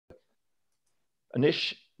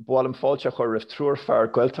Anis bhálam fáilte chuir rih trúr fear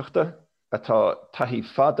Gaeltachta atá taithí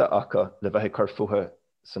fada acha le bheith chuir futha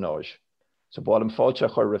san áis. So bhálam fáilte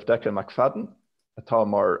chuir rih Declan MacFadden atá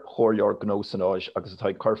mar chóirleor gnó san áis agus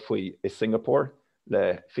atá chuir faoi i Singapore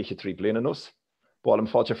le 23 bliain anos. Bhálam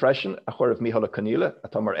fáilte freisin a chuir rih Átha Cliath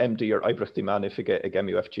atá mar MD ar Oibríochtaí Meánoifige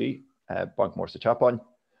MUFG Bank Mór sa Teapáin.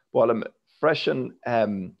 Bhálam freisin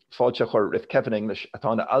fáilte chuir rih Kevin English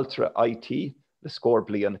atá na altra IT le scór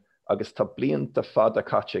bliain agus tá bliain de fada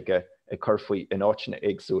caite i chuir faoi in áitina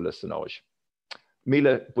éagsúla san áis.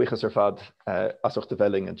 Míle buchas ar fad asach de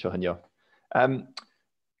bhelling an teohanne.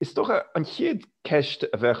 Is toch an chéad ceist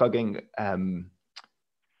a bheith agin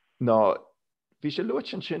ná bhí sé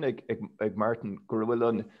luit an sin ag Martin gur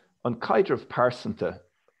bhfuil an caidirh pásanta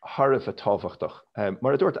tharbh a tábhachtach.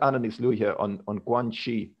 Mar a dúirt anna níos luithe an gcuan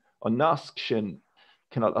si an nasc sin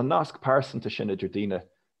an nasc pásanta sin idir daoine.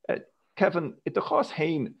 Kevin, i do chás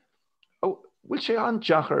hain, bhfuil sé an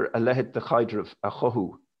deachar a lehead de caidirh a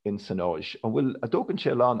chothú in san áis, an bhfuil a dógann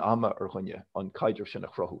sé lán ama ar chuine an caidirh sin a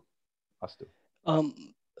chrothú. Asú.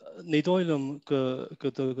 Ní dóilm go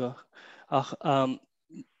dúga ach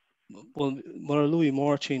mar a luí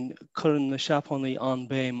mórtin churann na seapánaí an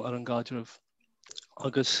béim ar an gaidirh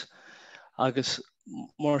agus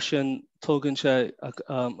mar sin tógann sé a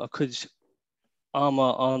chuid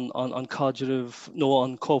ama an caidirh nó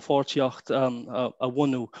an cófortiocht a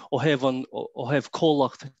bhunú ó hebh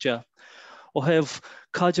cólacht de. Ó hebh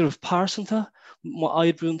caidirh pásanta má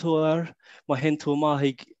aidbrún tú má hen tú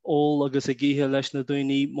maithigh ó agus a gcíthe leis na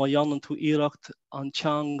daoine má dhéanann tú iarracht an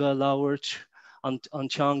teanga labhairt an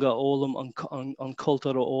teanga ólam an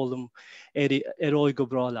cultúr ólam ar óig go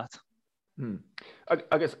brá leat.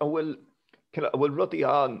 Agus a bhfuil rudí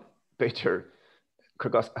an beter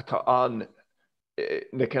chugas atá an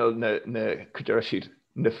na chuidir siad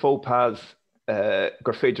na fópás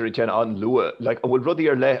gur féidir i gen an lua, like a bhfuil rudí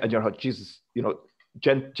ar le an dheartha Jesus, you know,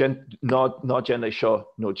 ná gen é seo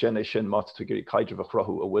nó gen é sin mat tú gurí caidirh a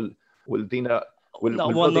chrothú a bhfuil dína níl.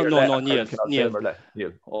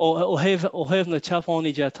 Ó hebh na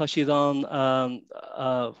teapánaide tá siad an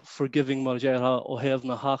forgiving mar deartha ó hebh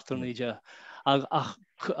na háachtarnaide ach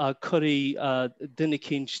chuirí duine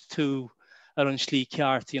cinnt tú ar an slí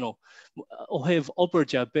ceart, you know. Ó hebh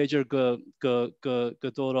obairde beidir go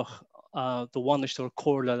dórach do bhainisteoir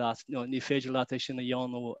cóirla leat, ní féidir leat é sin na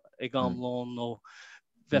dheanú ag amlán nó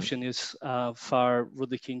bheith sin is fear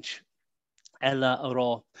rud a cinnt eile a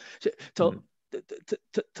rá. Tá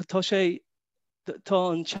sé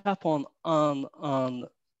tá an teapán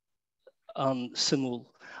an simúl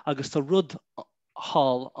agus tá rud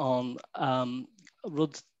hall an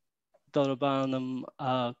rud dar a bannam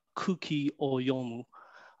cúcí ó dheonú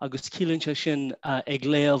agus cílann sin ag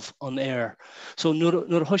léamh an air. So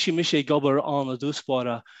nuair thoisí mi sé gobar an a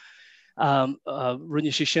dúspára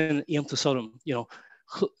rinne sé sin íomta sorum, you know.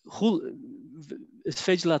 Is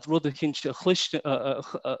féidir leat rud a cinnt a chluisint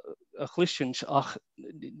ach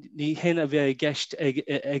ní héana a bheith gceist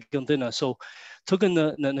ag an duine. So tugann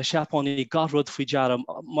na seapánaí garrod faoi deara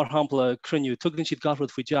mar hampla cruniú, tugann siad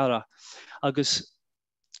garrod faoi deara agus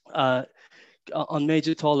an méid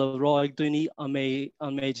atá le ráig daoine an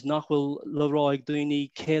méid nachhfuil le ráig daoine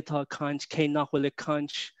cétá caint cé nachhfuil le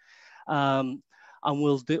caint an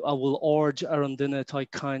bhfuil ord ar an duine tá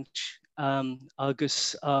caint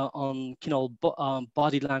agus an cinál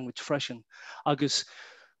body language freisin agus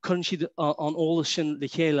chun siad an ólas sin le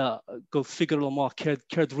chéile go figur le má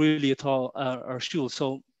céird riúlaí atá ar siúil.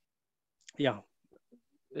 So yeah,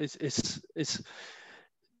 is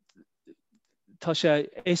tá sé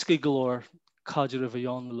éasca golóir caidir a bheith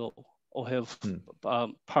an lo ó hebh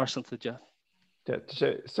percentage.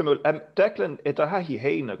 Simú, Declan, i a haithí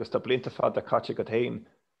hain agus tá blianta fad a caite go hain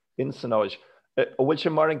in san áis. Ó bhfuil sé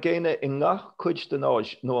mar an ggéine i ngach chuid den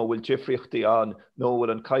áis nó a bhfuil difriochtaí an nó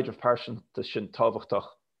bhfuil an caidirh pásanta sin tábhachtach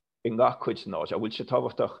i ngach chuid den áis, a bhfuil sé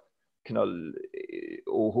tábhachtach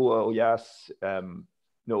ó thua ó dheas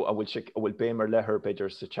nó a bhfuil béimar lethir beidir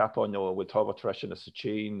sa Teapáin nó a bhfuil tábhacht freisin sa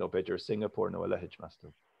Chín nó beidir Singapore nó a leithéid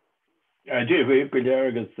meastal. Dí go léir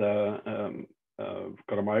agus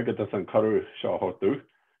go maigad as an carú seo thotú.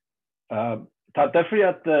 Tá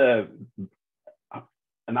defriad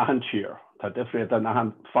an ahan tír, tá defriad an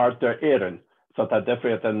ahan fart ar éan, so tá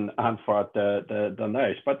defriad an ahan fart den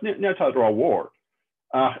éis, but ní tá rá mhór.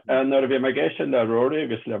 Nuair a bhí me géisi le Ruairí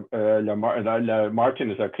agus le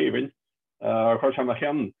Martin is a cíbhain, chuir sem a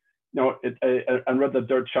cheann, an rud a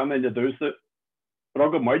dúirt Chonaill le dúsa,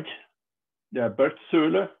 rug a muid, beirt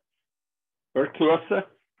súla, beirt clúsa,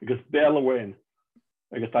 agus béal amhain.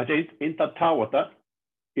 Agus tá inta táhata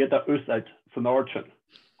iad a úsáid san áirtin.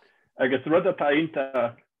 Agus rud atá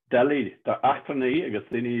inta Delhi, the Átha agus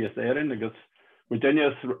Inis Oírr agus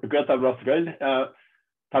Virginia's Greta Rosgail,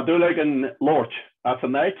 Tadula and Lorch, as a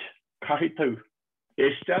night, Caite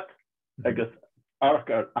Eistet, agus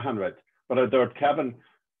Arcar 100. But I don't Kevin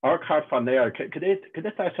Arcar van there. Could it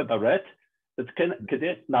I said the red? It's could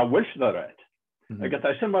it now wish the red? I guess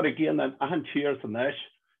I said again and I cheers and Nash.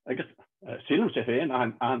 I guess Silum Shefin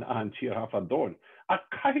and cheer half a dawn. A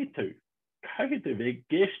Caite we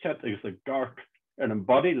Geistet is a gark and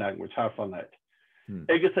body language half a night.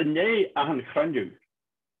 I guess a nay and Cranju.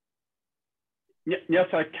 Yes,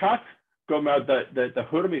 I can't go out the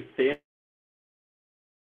Hurmi fame.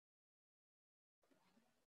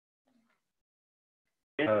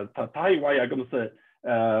 Taithí why I going to say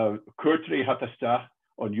Courtry had a staff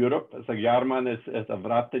on Europe as a Yarman is a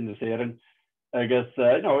vrat in the Seren. I guess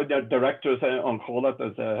the directors on Cholat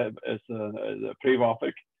as a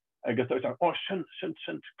pre-topic. I guess they're oh shin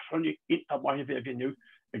crony eat that why we again you.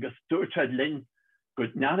 I guess Stuart Lynn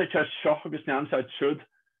good Nana just shock because Nana said should.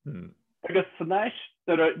 I guess Nash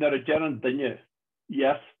there are general dinner.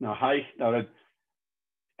 Yes, now hi now.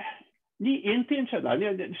 Ní intíonn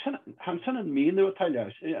han an míú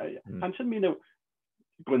talás han san míú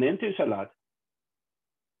gon intíonn se lad.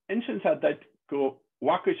 Insin sa dat go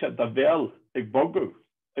wacu se da bhéal ag bogu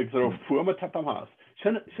ag ro fuama tapamás.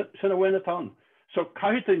 Sin a bhfuine an. So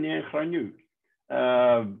caiite ní chraniu.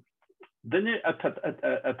 Dunne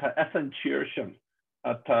atá esan tíir sin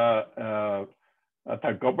atá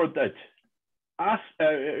gobardeit. As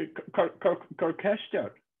cur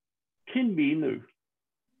ceistear cin míú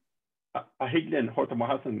a higlin horta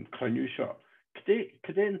mahasan craniu seo.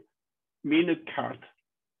 Cadén mínu cart.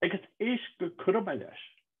 Agus éis go curba leis.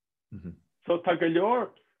 So tá go leor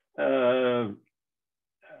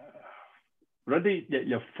rudí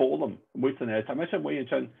le fólam muoit an é. Tá me sem muoin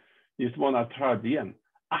sin níos mó a tradíon.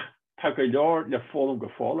 Ach tá go leor le fólam go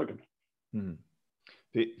fálagan.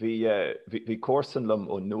 Bhí córsan lum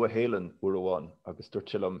ó nua hélan uaháin agus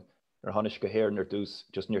dúirtilum ar hanis go héir nar dús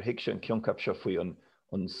just níor hiic sin cioncap seo faoi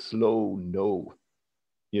an slow no.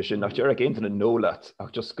 You should not ag ain't an no lat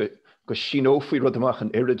ach just go sinó faoi rud amach an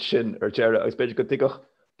irid sin ar deara agus beidir go digach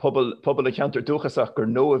pobl a cheantar dúchasach gur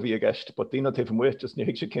no a bhí a gceist, but dína taobh muid just ní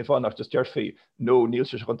hiic sin cén fáin ach just dear faoi no níl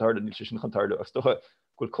se chutarda níl se sin chutarda agus docha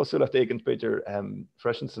goil cosú le éigent beidir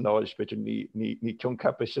freisin san áis beidir ní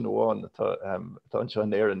cioncap sin óháin tá anseo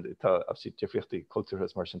an éan tá absí dearfiochtaí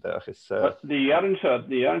cultúras mar sin de agus the Aaron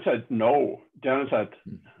said no. Darren said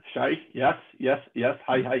shy, yes,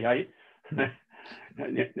 hi.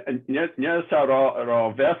 Yes,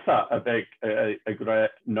 ra versa a big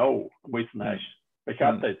no with Nash.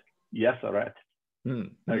 Because yes, alright.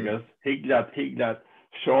 I guess he glad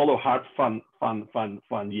solo hard fun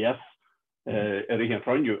yes. In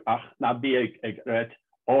front you ach na be a red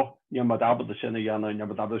oh you madabel the shin yana you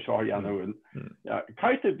madabel shore yana yeah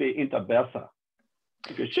caite be inta versa.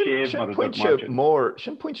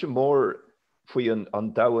 Shin point you more faoi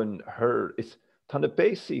an dawan her is tan a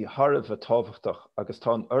bési harf a tábhachtach agus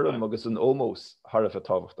tá orm agus an ómós harf a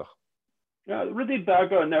tábhachtach. Yeah, really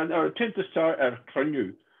bag on our tinte star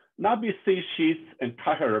craniu. Na be see sheets and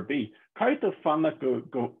kahar be. Caite fanna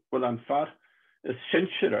go well an far is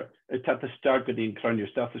shinsearacha it had the start in craniu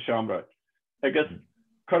that's the shambra. I guess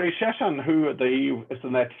Curry Sheshan who the is the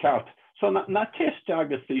net cat. So not test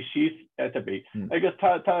jagas see sheets at a be. I guess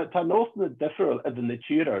ta notion different at the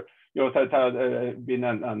nature. You know, that been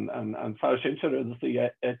and far shinsearacha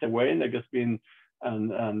the at the way I guess been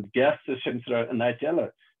and guess the shinsearacha and that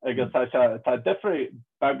yellow. I guess ta different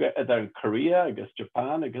bag in Korea, I guess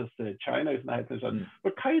Japan, I guess China is not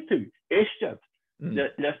but Kaitu Asia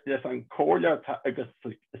let's an Korea I guess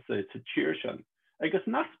it's a cheershan. I guess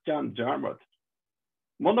not Jan Jarmut.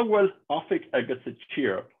 Monowell Offic I guess a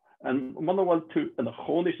cheer and Monowell to and the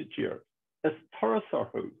Honish cheer. It's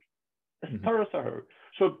Torasarhu. It's Torasarhu.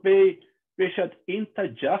 So be should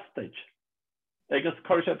interjustage. I guess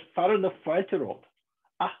Korea far in the fight road.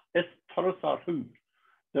 Ah, it's Torasarhu.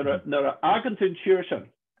 There are Argentine cheerson.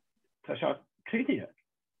 Tasha Kritia.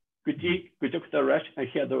 Good ye, good look the rest and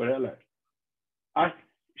hear the rela. Ah,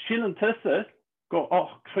 Shilan Tessa go, oh,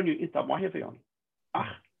 can you eat that Mahavion?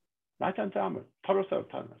 Ah, not on Dammer, Torosau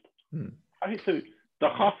Tannet. I say the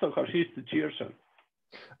hostel or she's the cheerson.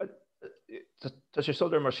 Tá sé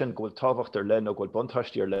soldar mar sin gohfuil tábhachtar le nó gohfuil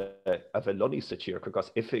buntáistíar le a bheith loní sa tír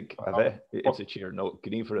chugus ifig a bheith is a tír nó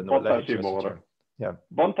gníomhar an nó le.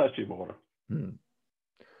 Buntáistí móra.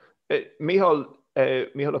 Míhall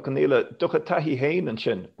Canéile ducha taithí héin an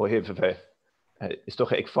sin ó heh a bheith is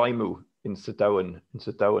ducha ag feimú in sa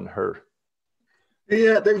dawan her.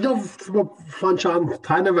 Yeah, they've done fan Sean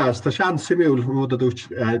Tainavas, the Sean Simul, who the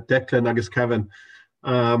Declan agus Kevin.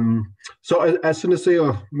 So as soon as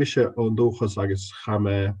I mise on dúchas agus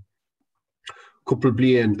chame couple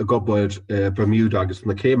bliain a gobair Bermuda agus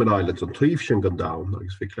na Cayman Islands an tríomh sin gan down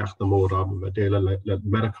agus bhí cleacht na mór am bheith déile le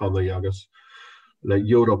Americanaí agus le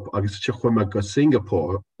Europe agus te chuime go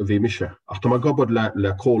Singapore a bhí mise. Ach tá má gobair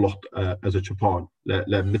le cólacht as a Japan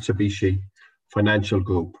le Mitsubishi Financial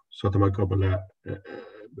Group, so tá má gobair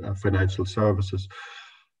le Financial Services.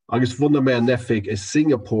 Agus bhunna mé nefig is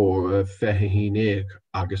Singapore fethe hínéag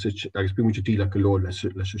agus bí muidir díla go leor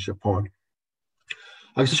leis Japan.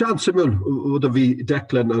 Agus sean simúl bhd a bhí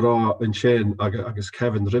Declan ará an sin agus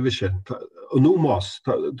Kevin Rivision. An úmás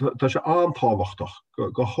tá sé antáhachtach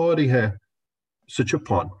go háirithe sa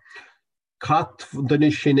Japan. Cat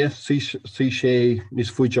duine sinne sí sé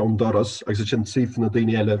níos fuide an doras agus sin sífan na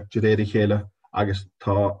daine eile de réir chéile agus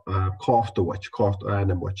tá cáftahaid, cáft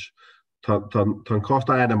anamhaid. Tá cáft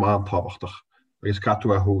anam antáhachtach agus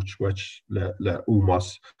catú a húid le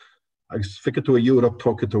úmás. Agus fica tú a Europe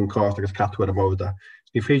tóca tú an cáft agus catú a móda.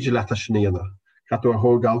 Ní féidir leta snéana. Catú a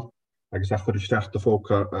hógal agus a chuir isteach de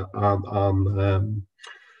fóca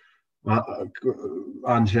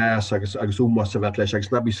an jazz agus úmás a bheit leis agus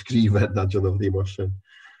nabí scríbhead na dionmh dí mar sin.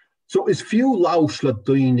 So is fiú laus le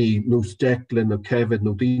daoine nó Declan nó Kevin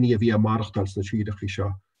nó daoine a bhí a marchtals na trídachí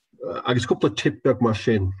seo. Agus cúpla tipbeag mar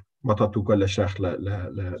sin má tá tú go leiseach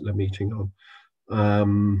le meeting an.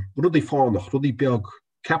 Rudí fánach, rudí beag,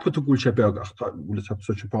 capú tú gúil sé beag ach bhfuil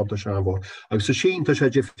sa Japan se an bhór. Agus sa sin tá sé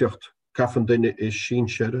difteocht cafan duine is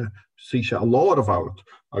shinsearacha sí sé a lá a bhát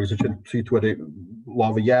agus sin sí tú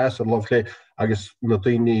láh yes an láh lé agus na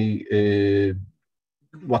daoine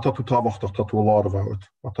wat tú táhachtach tá tú a lá a bhát,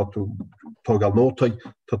 wat tú tógáil nótaí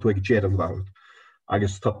tá tú ag déir an bhát.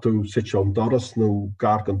 Agus tá tú sit an doras nó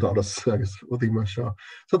gar an doras agus bhí mar seo.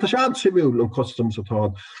 So tá sé an simúil an customs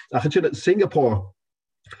atá. A chu Singapore,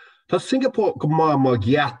 tá Singapore go má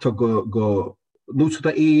gheata go nó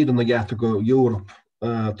tá éiad an na gheata go Europe.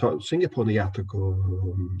 Tá Singapore na gheata go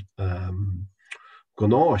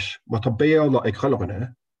náis, má tá béala ag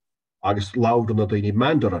chalaghine agus láir na daoine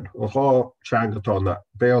Mandarin, an há teangatá na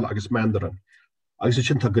béal agus Mandarin. Agus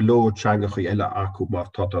sin tá go leor teangachaí eile acu mar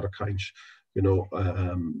tá ar a caint.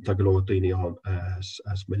 Tá go leor daoine an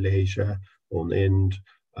as Malaysia, ón Ind,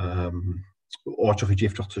 áiteach i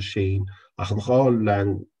ddífteach sa sin, ach an chá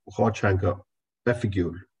teanga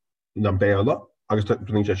befigiúil na béala, agus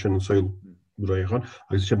ní sin an súil Ruairí,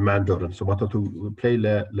 agus sin Mandarin, so má tá tú plé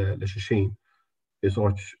le sin. Is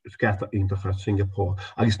gata iontacha Singapore.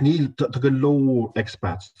 Agus níl tá go leor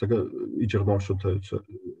expats, tá go idirnáisiúnta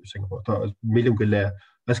Singapore. Tá milliún go le,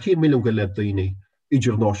 as cén milliún go le daoine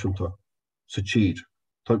idirnáisiúnta sa tír.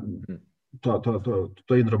 Tá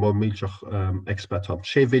daoine má mílteach expats an.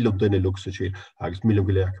 6 milliún duine lug sa tír, agus milliún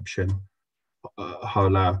go le ac sin há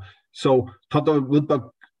le. So tá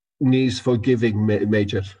bhfuil níos forgiving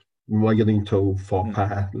major. Má ghanín tú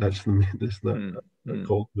fápá leis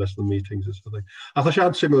na meetings is fyddig. A tá sé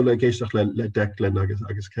an simú le géisteach le Declan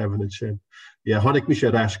agus Kevin and sin. Tháinig mi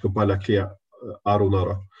sé reis go Baile Cliath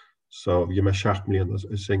arúnara. So bhí me 7 milliún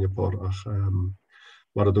in Singapore ach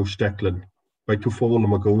mar a dús Declan. Bei tú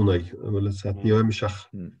fólam a gúnaí bhfuil is ní imiseach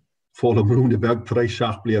fólam rúna beag tar éis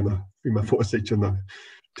 7 bliana bhí me fósaite na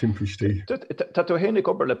timpúistí. Tá tú hénig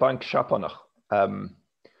obair le bank Seapánach.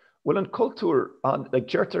 Bhfuil an cultúr an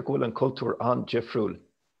deirtear bhfuil an cultúr an difriúil,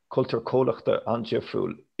 cultúr cólachta an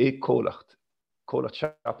difriúil é cólacht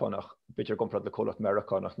Seapánach, beidir gomprad le cólacht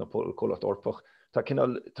Americanach na cólacht orpach. Tá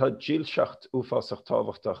díolseacht uafásach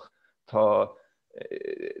táhachtach,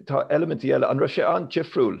 tá elementi eile an raibh sé an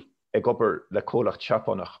difriúil ag obair le cólacht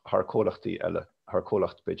Seapánach th cólachtaí eile, th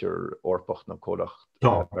cólacht beidir orpach na cólacht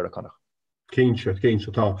Americanach.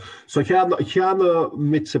 Céinse tá. So cheanna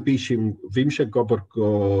Mitsubishi bhím sé gobar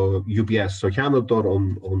go UBS, so cheanna dor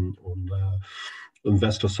an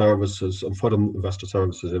Investor Services, an Foreign Investor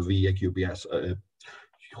Services a bhí ag UBS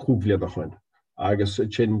chúbliad a chuin. Agus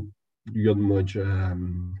sin dionmuid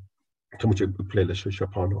tá muid plé leis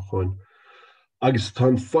Japan a chuin. Agus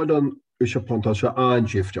tá fodan Japan tá se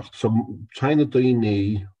andíomhteach. So China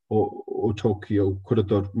daoine ó Tokyo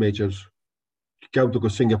chuidir major gabhda go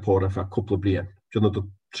Singapore a cúpla bliain. Dúna do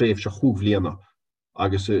tréimh se chúbhbliana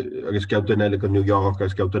agus gabhda eile go New York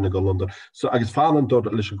agus gabhda go London. So agus fánan dor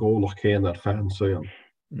leis a ggólach céan ar fan soan.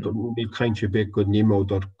 Níl cainte big go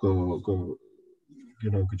nímódar go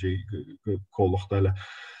cólach eile.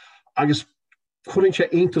 Agus chuirn sé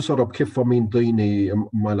aontas orb cifa mín daoine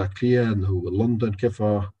Baile Cliath nó London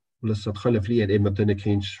cifa leis a chaile bliain éime duine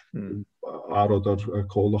céint áradar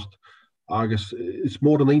cólacht. Agus is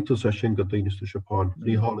mór an aontas a sin go daoine sa Japan,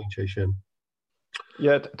 ní háling sé sin.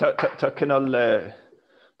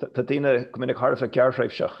 Tá Tá daoine go minic thar bheith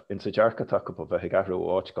gearthraibhseach in sa dearcha take go bheith gahrú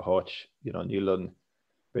áit go háit, níl an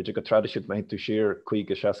beidir go tradiisiúd me tú siar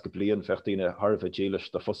 5-6 bliain fecht daoine thar bheith dílis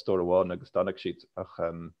do fostóir amháin agus danach siad ach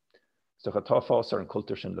so tá fás ar an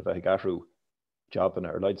cultúir sin le bheith gahrú jaban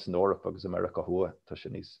ar leid san Eorp agus America thua tá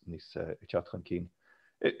sin níos teachchan cín.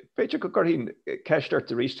 Beidir go gurthín ceisteirt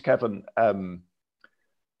de ríist Kevin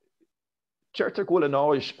deirtar ghfuil an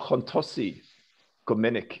áis chun tosaí go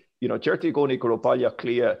minic. Deirtaí gcónaí gur Áise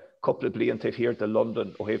Cliath coppla bliain taobh hir de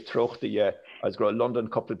London ó thaobh Treochtaí as gur London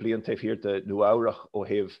coppla bliain taobh hir de Nuaurach ó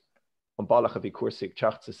thaobh an bailach a bhí cuasaigh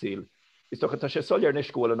teacht sa síl. Is docha tá sé soillar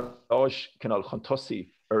níos ghfuil an áis cinál chun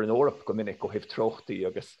tosaí ar an Eorp go minic ó thaobh Treochtaí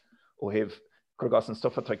agus ó thaobh chugas an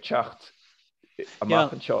stufa ag teacht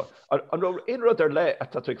amach an seo. An rud ar le a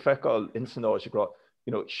tá ag feicáil in san áis gra,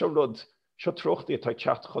 seo Treochtaí atá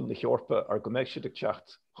teacht chun na Eorpa ar go méid siad ag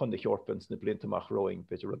teacht chun na Eorpans na bliantamach roing,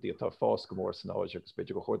 beidir rudí atá fás go mór san áis agus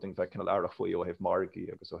beidir go chuirting bheith cinál airach faoi ó thaobh margaí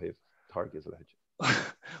agus ó thaobh targaí a leid.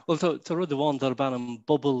 Well, tá rud amháin ar ban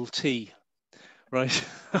bubble tea, right?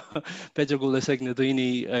 Beidir go leis ag na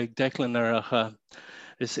daoine ag Declan ar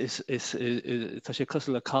tá sé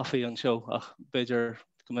cosú le caí an seo ach beidir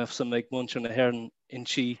go mbeadh sam ag muintir na hhéireann in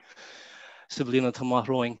si sa bliana tamach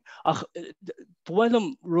roing. Ach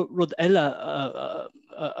bhfuilm rud eile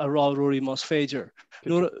a ráróí más féidir.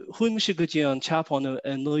 Nuair chuim sé go dtí an teapán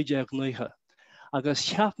a 9 agus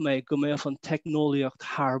cheap méid go mbeadh an technoliacht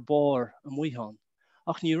tharbáir a muoán.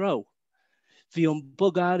 Ach ní rá. Bhí an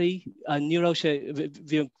bugáí a ní rá sé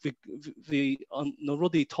bhí na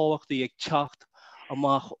rudaí táhachtaí ag teacht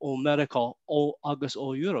amach ó America agus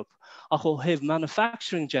ó Europe. Ach ó thaobh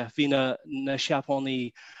manufacturing de bhí na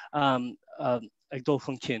Seapánaí ag dul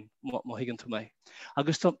chun cin má higann tú mé.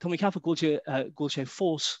 Agus tá mé ceappa gúil sé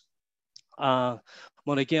fós mar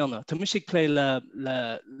na ggéanna. Tá mis lé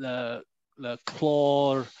le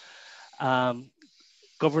chlár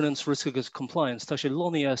governance, risk agus compliance. Tá sé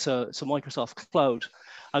lonia sa Microsoft Cloud.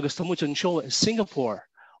 Agus tá muid an seo in Singapore,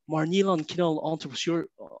 mar níl an cinál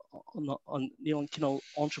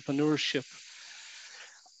entrepreneurship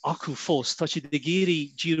acu fós. Tá si de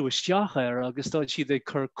géirí díú isteach ar agus tá si de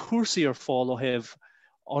chur cuasaí ar fáil ó thaobh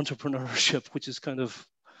entrepreneurship, which is kind of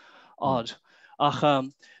odd. Ach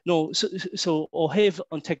no, so ó thaobh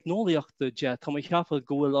an technoliaachta de tá mé ceappa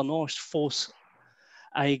go bhfuil an áis fós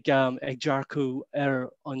ag dearcú ar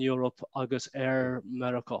an Europe agus ar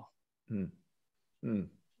America.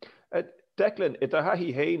 Declan, it a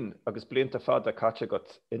hahí hain agus blianta fad a caite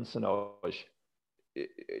got in san áis.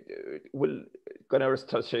 Bhfuil gan áras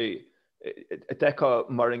tá sé decha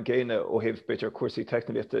mar an ggéine ó thaobh beidir cuasaí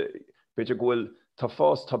technoliaachta beidir ghfuil tá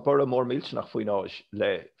fás tá bara mór mílteach faoin áis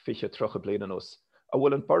le fiche trocha bliana nos. A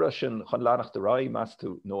bhfuil an bara sin chun leanach de rá meas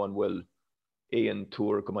tú nó an bhfuil éon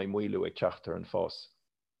túr go mbeidh muoilú ag teachtar an fás.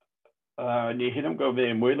 Ní hinam go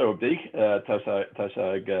bhé muoilú bdig tá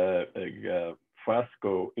ag fás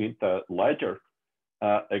go inta leidir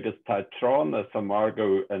agus tá tránna sa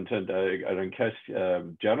margó an ar an ceis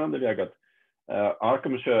dearan a bhí agad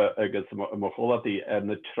arcam se agus mo cholatí ar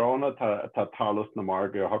na tránna tá talas na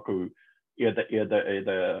margó hacu iad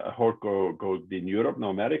a thór go dín Europe nó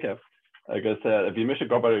America agus bhí me se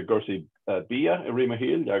gobar gursaí bia a rima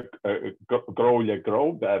híl gró le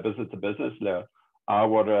gró business to business le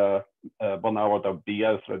áhar bon áhar a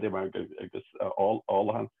bia redi agus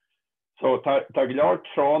álahan. So tá go leor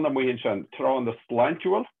trán a muhinn sin trán na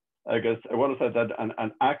slantual agus bhfuil sé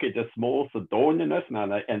an aice de smó sa dóinenas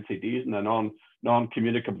na NCDs na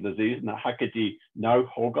non-communicable disease na haicetí ná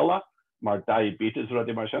hógala mar diabetes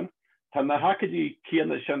rudi mar sin. Tá na haicetí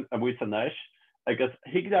cíanna sin a bhui san eis agus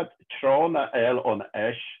hiagad trána eil ón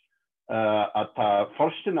eis a tá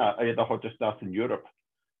forstina a iad a chuirtas in Europe.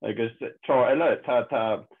 Agus trá eile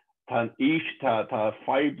tá ís tá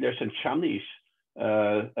 5 leis an seanís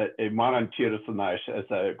mar an tíir san eis is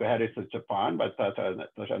go heidir sa Japan, but tá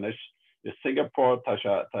an is Singapore, tá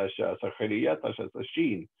sa Choiria, tá sa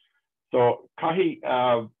Sín. So caihí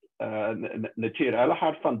na tíir eile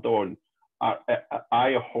hart fan dóin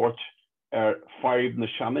a hort ar 5 na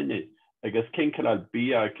seanine agus cincil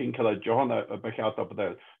bia cincil Johanna a bechaat op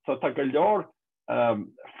there. So tá go leor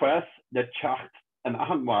fes le teacht an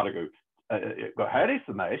ahan margu go heidir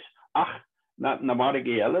san eis ach na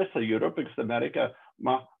marigi eile sa Europe agus America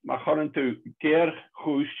ma chorann tú géir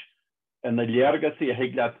chúis in na léargasí a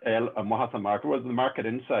hiaglaat eil a maithe mark was the market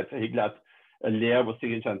insights a hiaglaat a léir was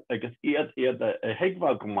sín sin agus iad a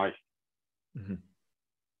hiagháil go maiid.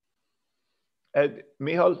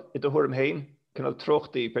 Míhall I do thuairm hain cinál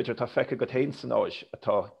trochtaí beidir tá feice go hain san áis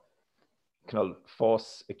atá cinál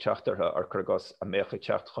fás ag teachtartha ar chugus a mécha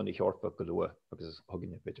teacht chun I Eorpa go lua agus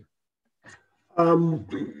thuginine beidir.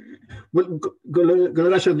 Well,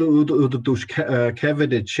 Gaeltachta dús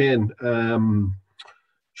Kevin sin.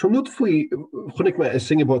 Sean nút fwy, chwnig me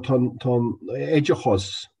Singapore ton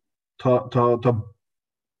ediochos, ton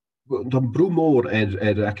brw mór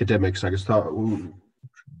academics agos ta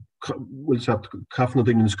wil sat cafna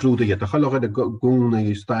dyn yn sgrwyd i a chalwch yn y gwn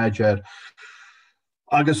i stagiair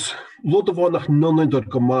agos lod o fod nach nonyn dod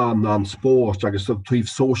gyman na'n sport agos twyf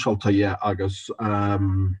social ta ie agos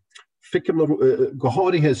ficim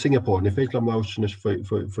gohori he Singapore ni feicl am lawch nes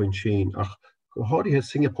fwy'n Chine ach gohori he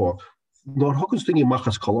Singapore nor hogans dyn i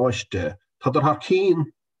machas colaiste tad ar har cyn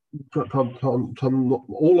tan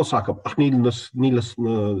ólas acab ach nílas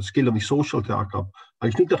skill am I social ta acab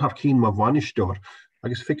agos nid ar har cyn ma Bainisteoir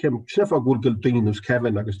agos ficim snef a gwrgil dyn nws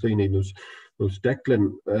Kevin agos dyn nws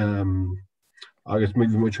Declan agos mi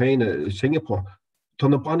fi train Singapore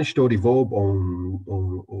tan a Bainisteoir I fob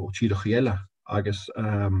o Thír Chonaill agos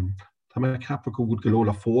ta me cappa go gwrgil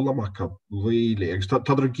óla fóla acab really agos tad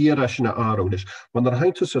ar gyr asina arwnis man ar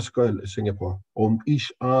haintus a scoil Singapore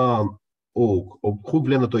is an og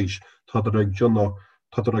chwblian a dwys tad ar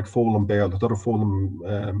ffôl am bel tad ar ffôl am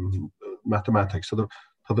mathematics tad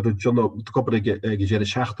ar gobr ag gysere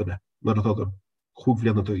siachtane nad tad ar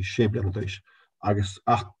chwblian a dwys sheblian a dwys agos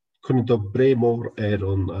ach cwnnw do bre mór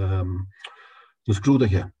an sgrwda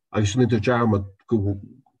hi agos nid o'r jarma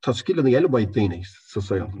ta skill yn ei elwaid dyn so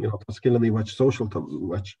ta skill yn ei wach social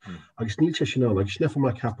wach agos nil se sinal agos nefa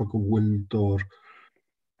ma cappa go wyldor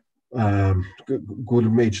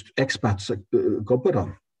gwrdd meid expats gobr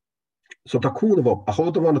an so ta cwn efo a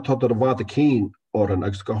chod o fan y tad ar y fad y cyn oran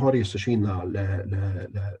agos gohori ys y Sina le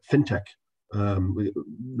fintech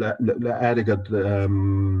le erigad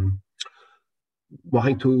ma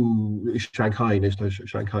hain tu Shanghai nes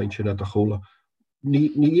Shanghai China da chola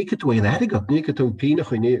ni ik het een erigad ni ik het een pina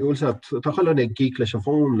gooi ni ulsa ta chala ne geekles en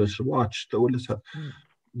phoneless watch da ulsa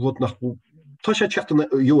wat nach ta se chat in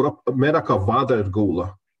Europe America vader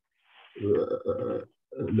gola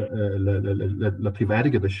la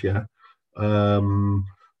privériga de sia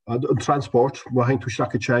transport ma hain tu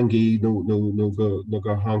shaka Changi no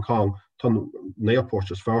go Hong Kong tan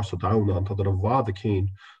airport is first down an tad ar vada keen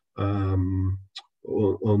an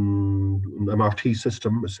MRT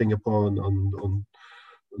system Singapore an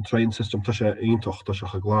train system ta se eintocht ta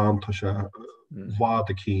se glan ta se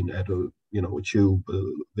vada keen tube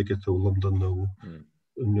viget to London no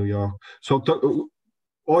New York so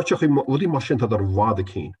Oortjoch udi machine tad ar vada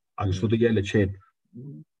keen agus fu gele chain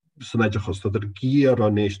sanachos tad ar gear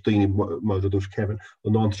an neis dyn ma dus Kevin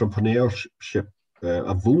an entrepreneurship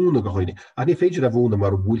a vúna go hoini a ni féidir a vúna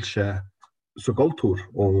mar bhúlse so galtúr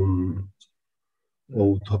ó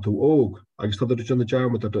tatu óg agus tad ar jonna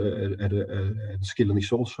jarma ar skill an I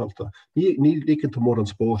socialta ní líkint mór an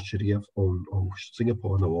sportseríh ó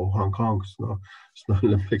Singapore no ó Hong Kong sna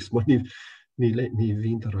Olympics ma ní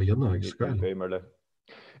vín ar a jonna ag sskail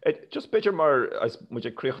just beidir mar as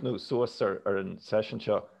muid críochnú suas ar an session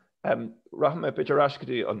seo raham beidir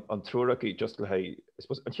ascadí an trúraí just go an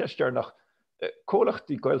teistear nach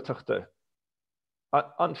cólachtaí Gaeltachta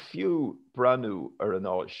an fiú branú ar an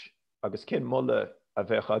áis agus cén mulle a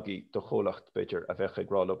bheith agé do cholacht beidir a bheith ag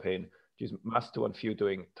rála péin just masú an fiú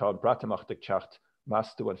doing tá an bratamachtaigh teacht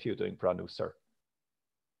masú an fiú doing branú sir.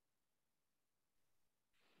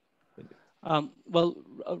 Well,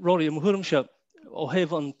 Rory, am thuaim se ó heh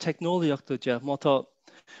an technoliaachta de má tá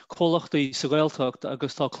cólachtaí sa Gaeltacht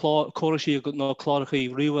agus tá córaí ná chláirichaí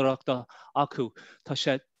riomhaireachta acu tá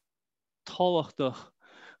sé táhachtach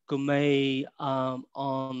go mé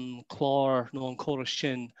an chlár nó an córas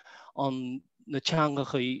sin an na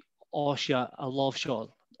teangachaí áise a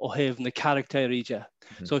lábhseáil ó heh na charactéiríide.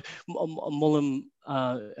 So mullim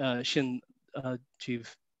sin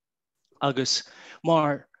tíomh agus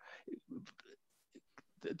mar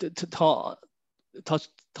tá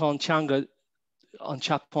an teanga an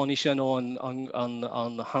Chapání sin ó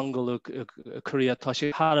an hangul Korea tá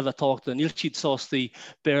sé Harbh táachta níl siad sástaí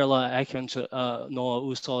béarla eicint nó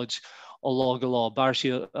úsáid ó lá go lá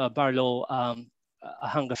bar leo a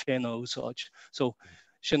hanga féin ó úsáid. So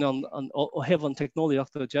sin ó heh an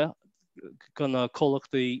technoliaachta de gona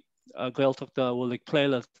cólachtaí Gaeltachta bhfuil ag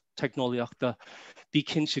pléile technoliaachta bí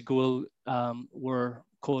cinse gohfuil war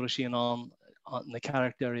córaí an na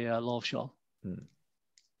charactéirí a lábhseáil.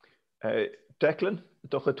 Declan,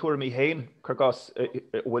 docha tuairmí héin chugas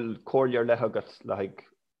bhfuil cóir lethegat le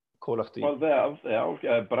cólachtaí. Well,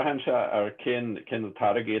 brahan se ar cin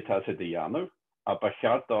targé tá sé dhéanamh a ba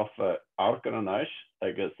cheart of arcan an ais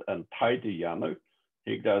agus an taidí dhéanamh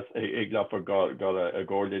ag leapar a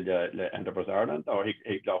ggóirla le Enterprise Ireland ó ag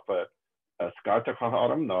leapar scarta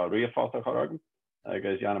charm ná riamháta charm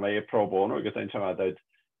agus Janna mé pro bono agus ein dad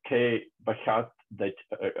ke bachat dat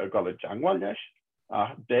gal jangwal leis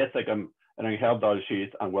bet agam an an heldal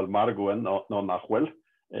sheet an wel margoen no nachwil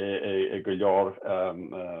go leor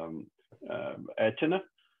etchene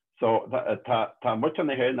so ta much an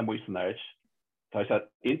he na muisneis ta sa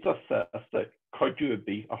intereste could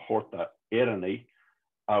be a horta erani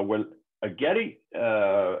will a geri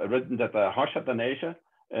written that the hash at the nation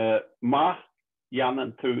ma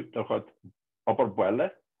janen to the hot upper bwelle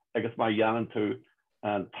agus ma janen to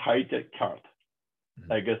an taite cart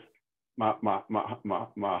agus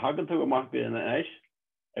ma hagen to ma be in ice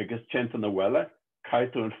agus chant on the welle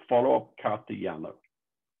caite and follow up cat the jano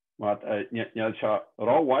wat ja sha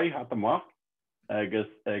raw way hat the ma agus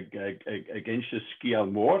against the skill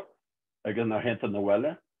more again na hent on the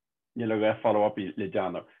welle you know follow up le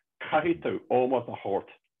jano caite almost a hort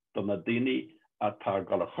dan na dini at tar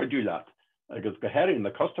gal chodulat agus goherin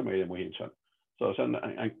the customer in we so an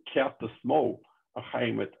ceap the smó a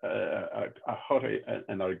chaim with a hurry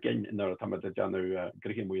and our gain in our time the janu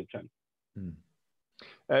grihim we chen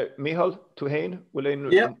Mícheál tú hain bhfuil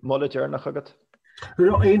éon molla dearnach agat?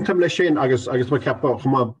 Ein tam lei sin agus ma cap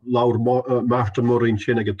chuma laur Martin Morin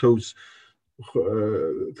sin agus tús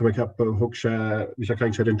tá cap hug sé vi sé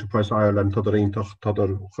kaint Enterprise Ireland tá réintach tá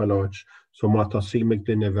chaáid so má tá simig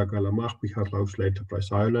duine bheith gal amach bí chat laus le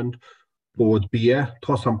Enterprise Ireland bod bia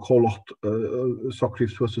tá sam cholacht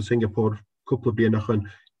socríf Swiss Singapore couple blianachchan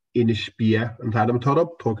Inis bia an tadam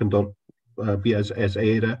tarab tógan dor bia as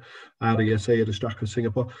éire ARIS éire stach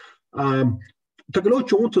Singapore Tá go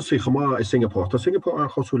Johnta sí chama i Singapore. Tá Singapore a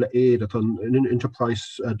chosúla éad an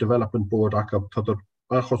Enterprise Development Board a tá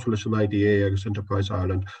a chosúla an IDA agus Enterprise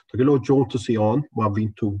Ireland. Tá go Johnta sí an má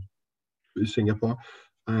vín tú i Singapore.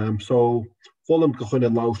 So fólam go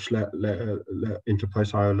chuine laus le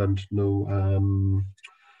Enterprise Ireland nó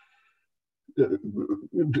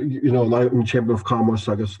like Chamber of Commerce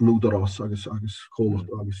agus Údarás agus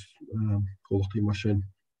cólachtaí mar sin.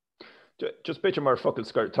 Just better mar focail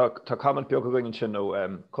scar tá common beag going sin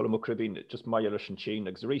ó colmocrabín just mai leis an sin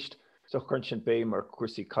agus ríist so chun sin bé mar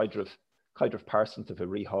cuasaí caidrah percent a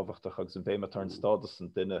bheith ríhabhachtach agus an béim tar an stádas an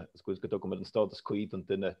duine go dogad an stádas cuid an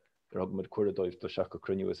duine ar agad cuadóibh do seach go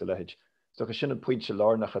cruniú is a leid. So go sin an puinte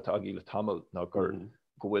lárnach a agé le tamil ná gur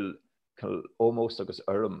go bhfuil ómós agus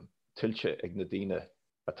orm tiltte ag na daine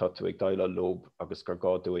atá tú ag daile lob agus gur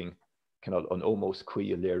gáúing an ómós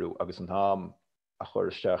cuí a léirú agus an ham a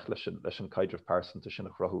chuiristeach leis an caidrah percent sin a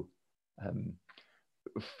chrathú.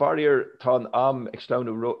 Farir tá an am ag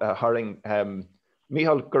sleanú haring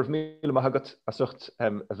Mícheál gur míle maithagat a sucht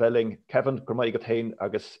a bheling Kevin gur maiad go tain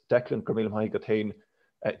agus Declan gur míle maiad go tain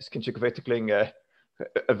is cinse go bhéitling a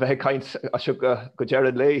bheith caint a su go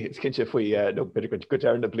dearan lei is cinse faoi nó beidir go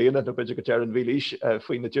dearan na bliana nó beidir go dearan bhílís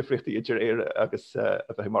faoi na difriochtaí idir éire agus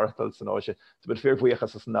a bheith martal san áise. Tá bud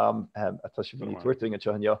fearmhuiachas as nám atá sé bhí tuairting an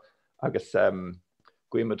teanneo agus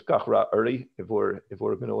Guimid gachra uri I vor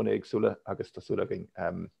gnóna agsúla agus tásúlagin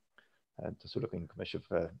comisiomh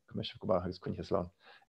go agus cuintheas lán.